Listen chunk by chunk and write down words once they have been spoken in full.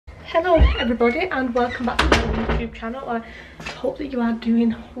Hello everybody and welcome back to my YouTube channel. I hope that you are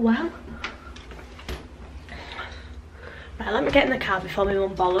doing well. Right, let me get in the car before my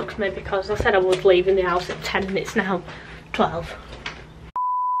mum bollocks me, because I said I was leaving the house at 10 and it's now 12.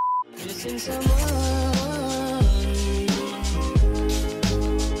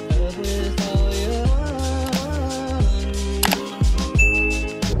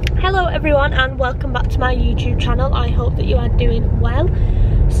 Hello everyone and welcome back to my YouTube channel. I hope that you are doing well.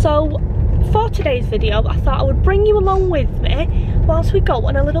 So for today's video I thought I would bring you along with me whilst we go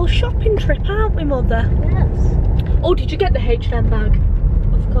on a little shopping trip, aren't we, Mother? Yes. Oh, did you get the H&M bag?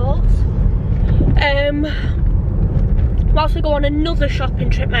 Of course. Whilst we go on another shopping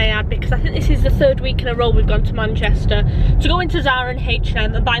trip, may I add, because I think this is the third week in a row we've gone to Manchester to go into Zara and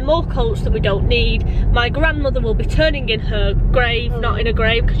H&M and buy more coats that we don't need. My grandmother will be turning in her grave, not in a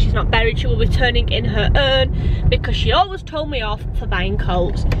grave because she's not buried, she will be turning in her urn because she always told me off for buying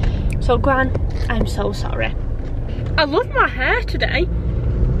coats. So Gran, I'm so sorry. I love my hair today.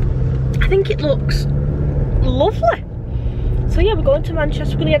 I think it looks lovely. So yeah, we're going to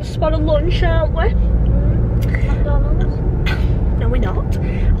Manchester, we're going to get a spot of lunch, aren't we? No, we're not.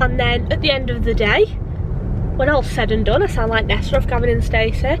 And then at the end of the day, when all's said and done, I sound like Nessa of Gavin and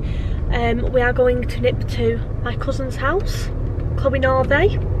Stacey, we are going to nip to my cousin's house, Chloe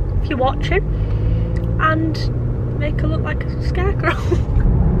Norvey, if you're watching, and make her look like a scarecrow.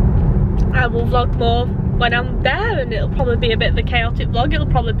 I will vlog more when I'm there, and it'll probably be a bit of a chaotic vlog, it'll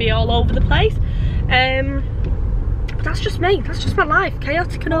probably be all over the place. But that's just me, that's just my life,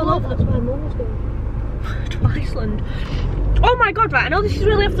 chaotic and all over. That's why Mum was going to Iceland. Oh my god, right, I know this is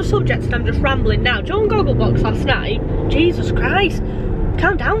really off the subject and I'm just rambling now. Joe and Gogglebox last night, Jesus Christ,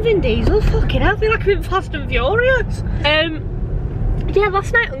 calm down Vin Diesel, fucking hell, I feel like I've been Fast and Furious. Yeah,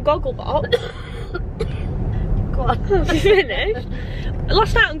 last night on Gogglebox, go on, have you finished?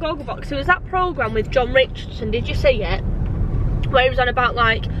 Last night on Gogglebox there was that programme with John Richardson, did you see it? Where he was on about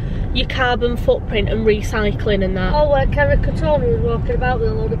like your carbon footprint and recycling and that. Oh, where Kerry Katoni was walking about with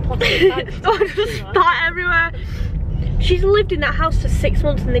a load of plastic bags. Oh, just spat everywhere. She's lived in that house for 6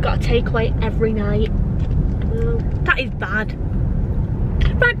 months and they got a takeaway every night. That is bad.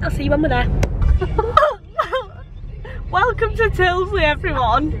 Right, I'll see you when we're there. Welcome to Tilsley,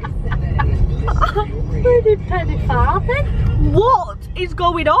 everyone. Bloody penny farthing. What is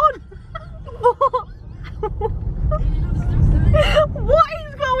going on? What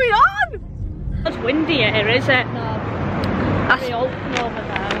is going on? It's windy here, is it? No.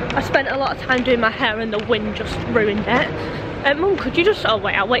 I spent a lot of time doing my hair and the wind just ruined it. Mum, could you just, oh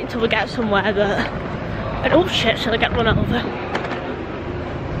wait, I'll wait until we get somewhere that, and oh shit, shall I get run over?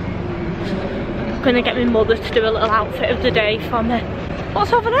 I'm gonna get my mother to do a little outfit of the day for me.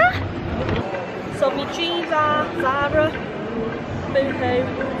 What's over there? So my G's are Zara, Boohoo,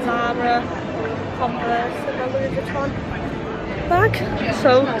 Zara, Converse and my Louis Vuitton bag.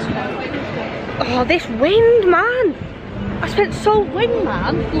 So, oh, this wind, man. I spent so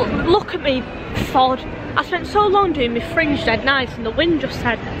look at me, Ford. I spent so long doing my fringe dead nice and the wind just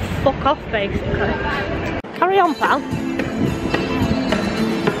said fuck off basically. Carry on, pal.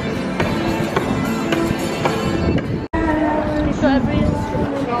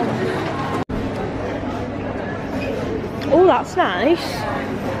 Oh, that's nice.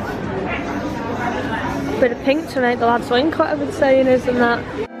 Bit of pink to make the lads wink, what I've been saying, isn't that?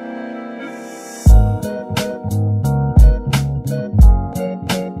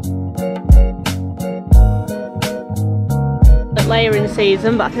 Layering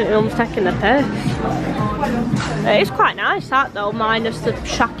season, but I think my mum's taking the piss. It is quite nice that though, minus the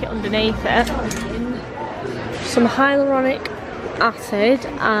shacket underneath it. Some hyaluronic acid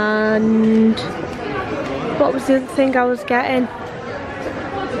and what was the other thing I was getting?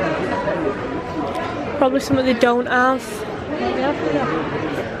 Probably something they don't have.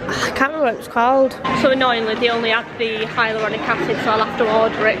 I can't remember what it was called. So annoyingly they only had the hyaluronic acid, so I'll have to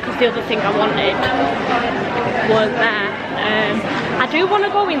order it because the other thing I wanted weren't there. I do want to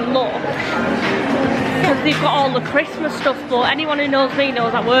go in Lush because they've got all the Christmas stuff, but anyone who knows me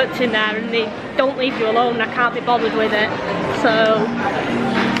knows I worked in there and they don't leave you alone and I can't be bothered with it. So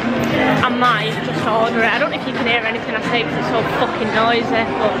I might just order it. I don't know if you can hear anything I say because it's so fucking noisy.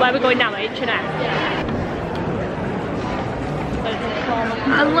 But where are we going now, H&M?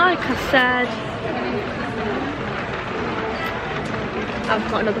 And like I said, I've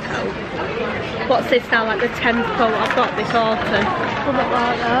got another coat. What's this now, like the 10th coat I've got this autumn? Something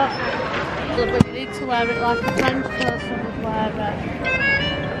like that. But you need to wear it like a French person would wear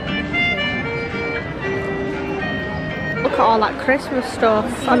it. Look at all that Christmas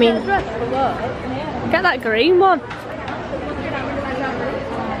stuff. I mean, get that green one.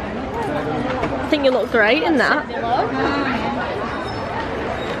 think you look great in that.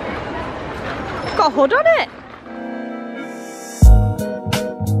 Got a hood on it.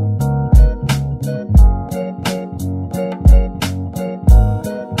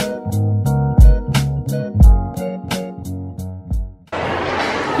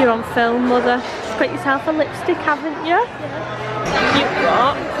 You're on film, mother. Just got yourself a lipstick, haven't you? Yeah. You've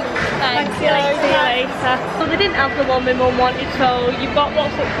got. Thanks. See you later. So they didn't have the one my mum wanted, so you've got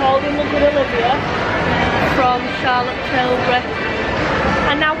what's it called in Love with Olivia from Charlotte Tilbury.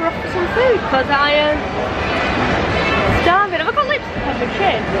 And now we're off for some food because I am starving. Have I got lipstick on my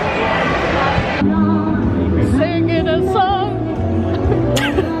chin? Singing a song.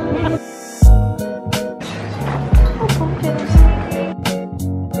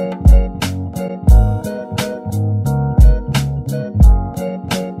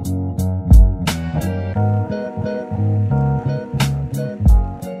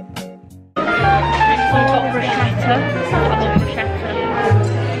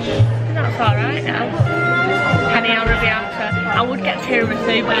 I would get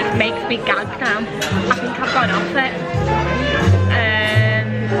tiramisu, but it makes me gag now. I think I've gone off it.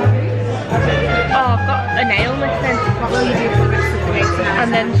 Oh, I've got a nail missing. And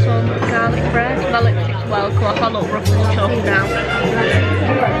then some garlic bread. My lipstick's well cut off. I look rough as chuff now.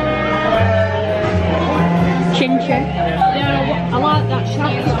 Chin chin. Yeah, I like that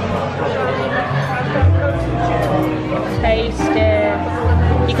shot. Tasty.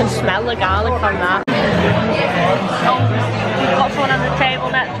 You can smell the garlic on that. We've got someone on the table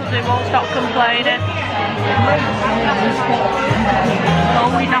next to us who won't stop complaining. Oh,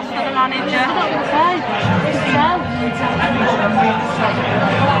 he's asked for the manager.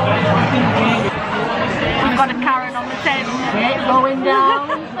 We've got a Karen on the table. It's going down.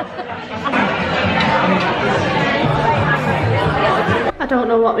 I don't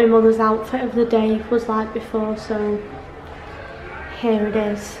know what my mother's outfit of the day was like before, so here it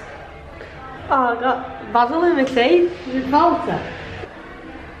is. Oh, I got basil in my teeth. With Malta.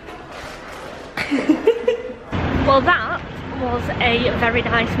 Well, that was a very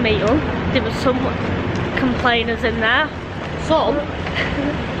nice meal. There was some complainers in there. Some?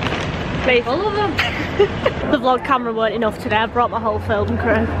 All of them. The vlog camera weren't enough today. I brought my whole film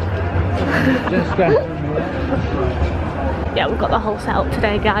crew. Yeah, we've got the whole setup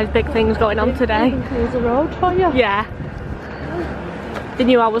today, guys. Big things going on today. Close the road for you? Yeah. They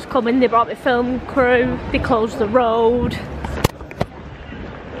knew I was coming, they brought me film crew, they closed the road.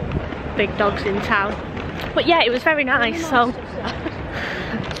 Big dogs in town. But yeah, it was very nice, so...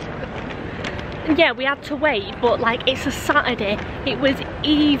 Yeah, we had to wait, but like, it's a Saturday. It was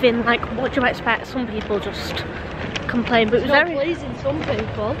even, like, what do you expect? Some people just complain, but it was very... pleasing some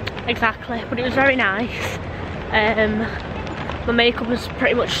people. Exactly, but it was very nice. My makeup was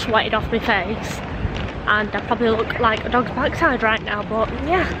pretty much sweated off my face. And I probably look like a dog's backside right now, but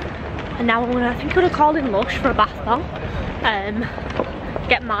yeah. And now I think I'm gonna call in Lush for a bath bomb.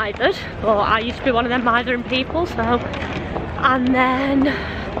 Get mithered, but I used to be one of them mithering people, so. And then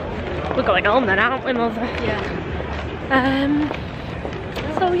we're going home then, aren't we, mother? Yeah.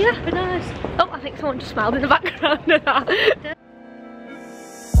 So yeah. Be nice. Oh, I think someone just smiled in the background.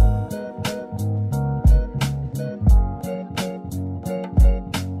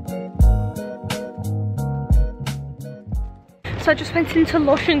 So I just went into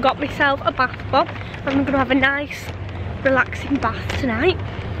Lush and got myself a bath bomb. I'm going to have a nice, relaxing bath tonight.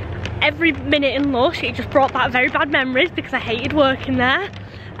 Every minute in Lush, it just brought back very bad memories because I hated working there.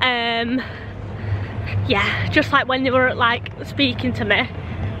 Yeah, just like when they were like speaking to me,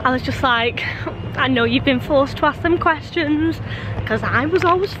 I was just like, I know you've been forced to ask them questions because I was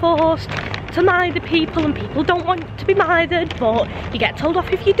always forced to mither people and people don't want to be mithered, but you get told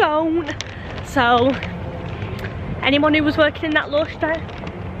off if you don't. So anyone who was working in that Lush there.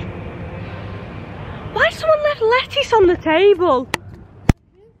 Why someone left lettuce on the table?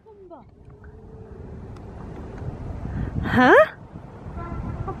 Huh?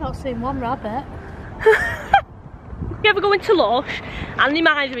 I've not seen one rabbit. You ever go into Lush and they're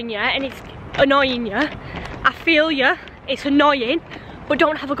mithering you and it's annoying you? I feel you, it's annoying, but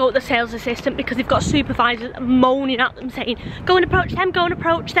don't have a go at the sales assistant because they've got supervisors moaning at them saying, go and approach them, go and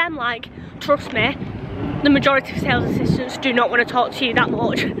approach them. Like, trust me, the majority of sales assistants do not want to talk to you that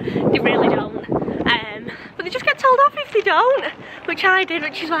much. They really don't. But they just get told off if they don't, which I did,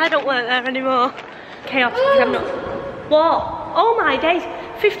 which is why I don't work there anymore. Chaos. I'm not. What? Oh my days.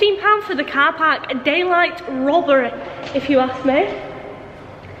 £15 for the car park. A daylight robbery, if you ask me.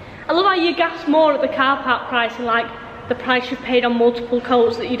 I love how you gas more at the car park price and like the price you've paid on multiple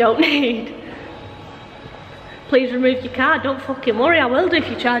coats that you don't need. please remove your card. Don't fucking worry, I will do if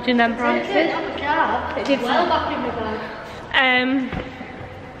you're charging them prices. It did well back in my bag.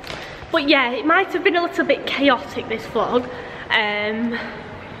 But yeah, it might have been a little bit chaotic, this vlog.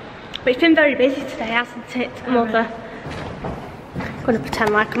 But it's been very busy today, hasn't it, Mother? I'm gonna pretend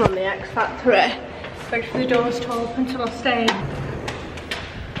like I'm on the X Factory. Wait for the doors to open till I stay.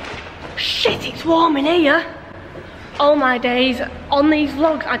 Shit, it's warm in here. Oh my days, on these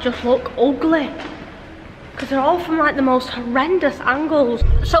vlogs I just look ugly. Because they're all from like the most horrendous angles.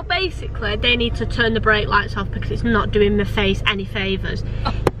 So basically, they need to turn the brake lights off because it's not doing my face any favours.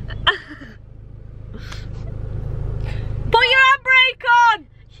 Oh. Put your handbrake on!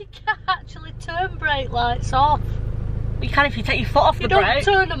 You can't actually turn brake lights off. You can if you take your foot off the brake. You don't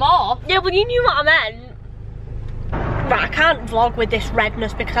turn them off. Yeah, well you knew what I meant. Right, I can't vlog with this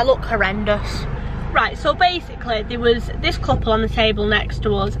redness because I look horrendous. Right, so basically there was this couple on the table next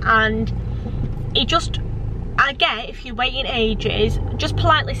to us and it just, I get if you're waiting ages, just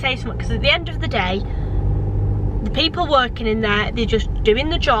politely say something because at the end of the day, the people working in there, they're just doing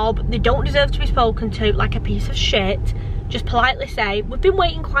the job, they don't deserve to be spoken to like a piece of shit. Just politely say, we've been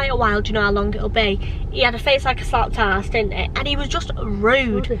waiting quite a while, do you know how long it'll be? He had a face like a slapped ass, didn't he? And he was just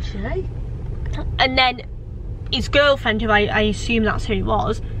rude. What did she? And then his girlfriend, who I assume that's who he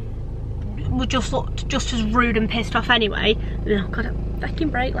was just looked just as rude and pissed off anyway. Oh god, a fucking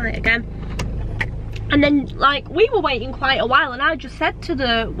brake light again. And then like we were waiting quite a while and I just said to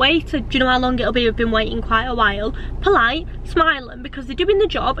the waiter, do you know how long it'll be? We've been waiting quite a while. Polite, smiling, because they're doing the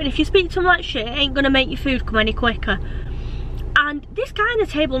job and if you speak to them like shit, it ain't gonna make your food come any quicker. And this guy on the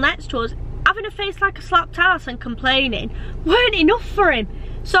table next to us, having a face like a slapped ass and complaining, weren't enough for him.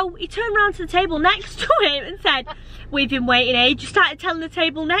 So he turned around to the table next to him and said, we've been waiting ages. Started telling the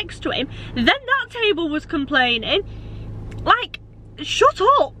table next to him. Then that table was complaining. Like, shut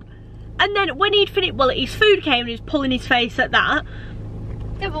up. And then when he'd finished, well, his food came and he was pulling his face at that.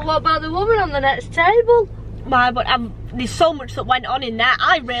 Yeah, but what about the woman on the next table? But there's so much that went on in there.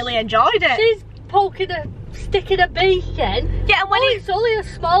 I really enjoyed it. She's sticking a beak in. Yeah, and when it's only a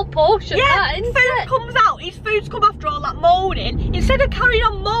small portion. Yeah, that, food comes out, his food's come after all that moaning. Instead of carrying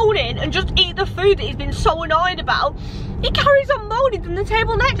on moaning and just eat the food that he's been so annoyed about, he carries on moaning from the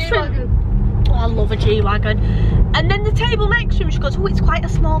table next to him. Oh, I love a G-Wagon. And then the table next to him, she goes, oh, it's quite a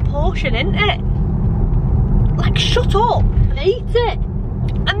small portion, isn't it? Like, shut up. Eat it.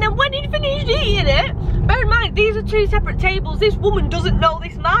 And then when he'd finished eating it, bear in mind, these are two separate tables. This woman doesn't know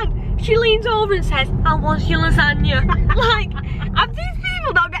this man. She leans over and says, how was your lasagna? Like, have these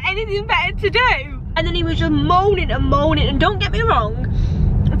people not got anything better to do? And then he was just moaning and moaning. And don't get me wrong,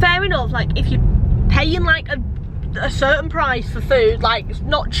 fair enough, like, if you're paying like a certain price for food, like, it's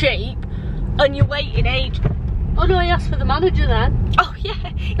not cheap, and you're waiting age. Oh no, he asked for the manager then. Oh yeah,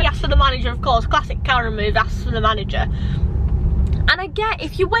 he asked for the manager, of course. Classic Karen move, asks for the manager. And I get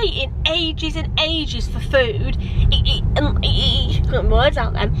if you're waiting ages and ages for food, got words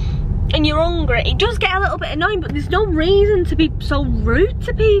out then, and you're hungry, it does get a little bit annoying, but there's no reason to be so rude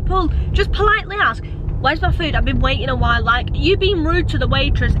to people. Just politely ask, where's my food? I've been waiting a while. Like, you being rude to the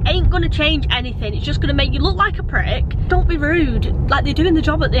waitress ain't gonna change anything. It's just gonna make you look like a prick. Don't be rude. Like, they're doing the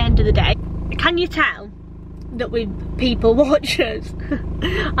job at the end of the day. Can you tell that we people watchers?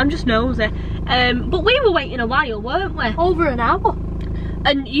 I'm just nosy. But we were waiting a while, weren't we? Over an hour.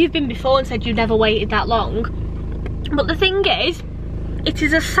 And you've been before and said you've never waited that long. But the thing is, it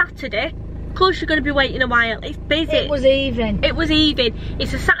is a Saturday. Of course you're going to be waiting a while. It's busy. It was even. It was even.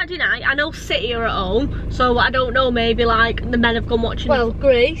 It's a Saturday night. I know City are at home, so I don't know, maybe like the men have gone watching. Well,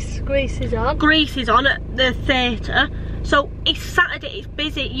 Grease is on. Grease is on at the theatre. So it's Saturday, it's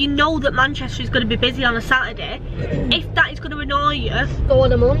busy. You know that Manchester is going to be busy on a Saturday. If that is going to annoy you, go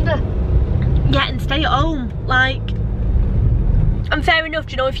on a Monday. Yeah, and stay at home. Like, and fair enough,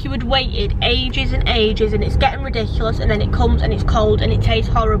 do you know, if you had waited ages and ages and it's getting ridiculous and then it comes and it's cold and it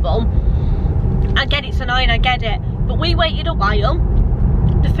tastes horrible, I get it's annoying, I get it. But we waited a while,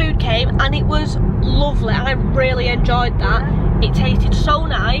 the food came and it was lovely. I really enjoyed that. It tasted so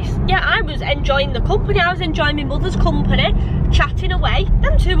nice. Yeah, I was enjoying the company. I was enjoying my mother's company, chatting away.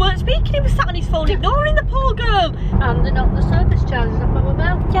 Them two weren't speaking. He was sat on his phone ignoring the poor girl. And they knocked the service charges off our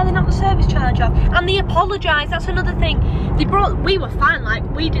bill. Yeah, they knocked the service charge off. And they apologised. That's another thing. We were fine. Like,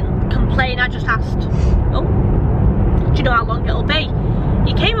 we didn't complain. I just asked, oh, do you know how long it'll be?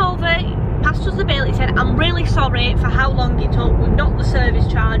 He came over, passed us the bill. He said, I'm really sorry for how long it took. We've knocked the service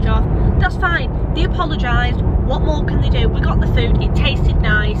charge off. That's fine. They apologised. What more can they do? We got the food, it tasted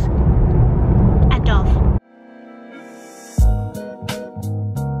nice. End of.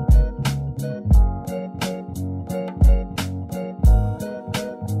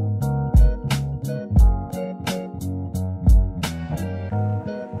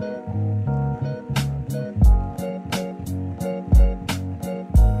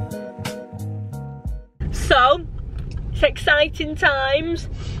 It's exciting times.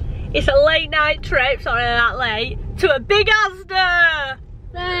 It's a late night trip, sorry that late, to a big Asda.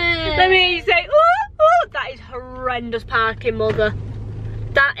 Hey. Let me hear you say, ooh, ooh. That is horrendous parking, mother.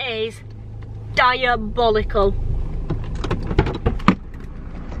 That is diabolical.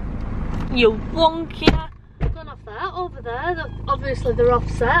 You wonky. Gone off that over there. Obviously they're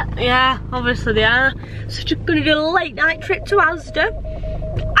offset. Yeah, obviously they are. So just gonna do a late night trip to Asda.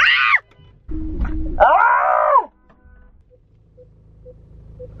 Ah! Ah!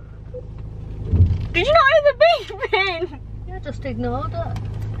 Did you not hear the beeping? Yeah, just ignored it.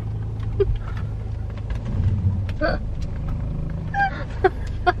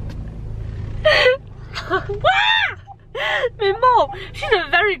 My mum, she's a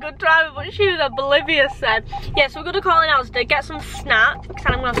very good driver, but she was oblivious then. Yeah, so we're gonna call in Asda, get some snacks, because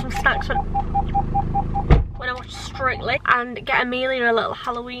I'm gonna have some snacks when I watch Strictly, and get Amelia a little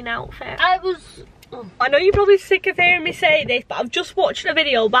Halloween outfit. I know you're probably sick of hearing me say this, but I've just watched a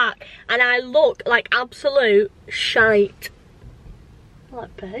video back and I look like absolute shite.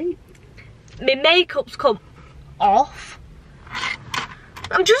 Like bait. My makeup's come off.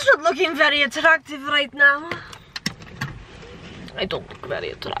 I'm just not looking very attractive right now. I don't look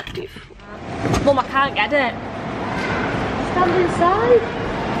very attractive. Mum, I can't get it. Stand inside.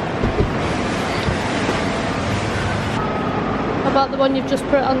 How about the one you've just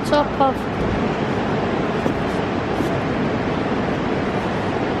put it on top of?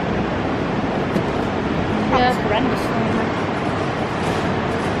 Yeah.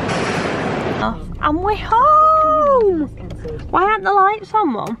 And we're home! Why aren't the lights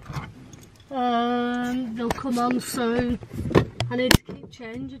on, Mum? They'll come on soon. I need to keep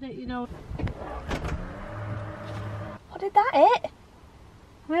changing it, you know. What did that hit?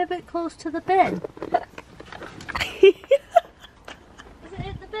 We're a bit close to the bin. Has it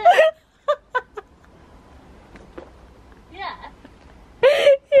hit the bin? Yeah.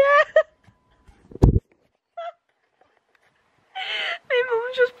 Yeah. My mum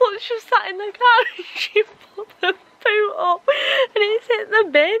just sat in the car and she put the boot up and it's hit the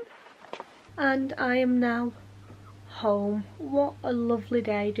bin. And I am now home. What a lovely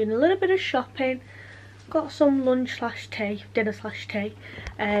day. Doing a little bit of shopping. Got some lunch slash tea, dinner slash tea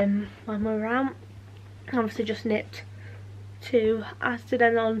when we were out. Obviously just nipped to Asda,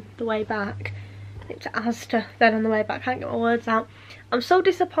 then on the way back. Nipped to Asda, then on the way back. Can't get my words out. I'm so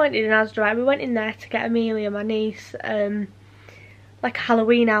disappointed in Asda. Right? We went in there to get Amelia, my niece, like a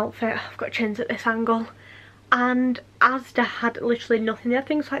Halloween outfit. I've got chins at this angle. And Asda had literally nothing. They had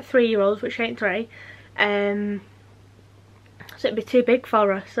things like 3-year-olds, which ain't 3. So it'd be too big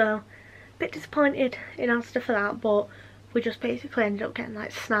for her. So a bit disappointed in Asda for that. But we just basically ended up getting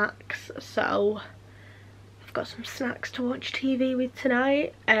like snacks. So I've got some snacks to watch TV with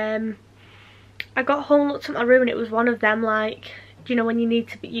tonight. I got home, looked at my room, and it was one of them like, do you know when you need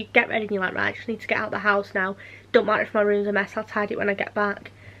to, you get ready and you're like, right, I just need to get out of the house now. Don't matter if my room's a mess, I'll tidy it when I get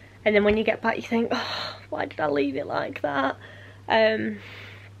back. And then when you get back you think, oh, why did I leave it like that?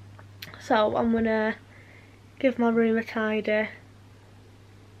 So I'm gonna give my room a tidy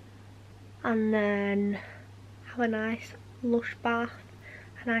and then have a nice Lush bath,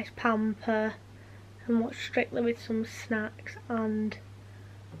 a nice pamper, and watch Strictly with some snacks and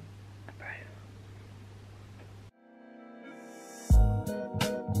a brew.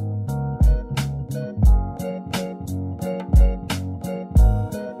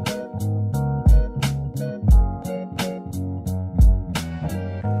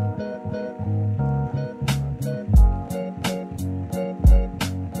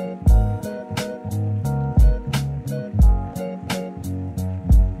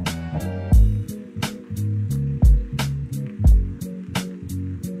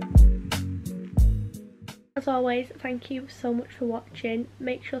 As always, thank you so much for watching.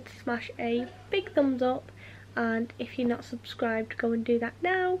 Make sure to smash a big thumbs up, and if you're not subscribed, go and do that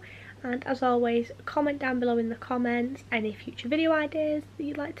now. And as always, comment down below in the comments any future video ideas that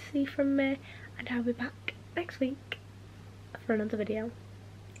you'd like to see from me, and I'll be back next week for another video.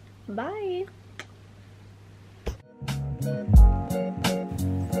 Bye!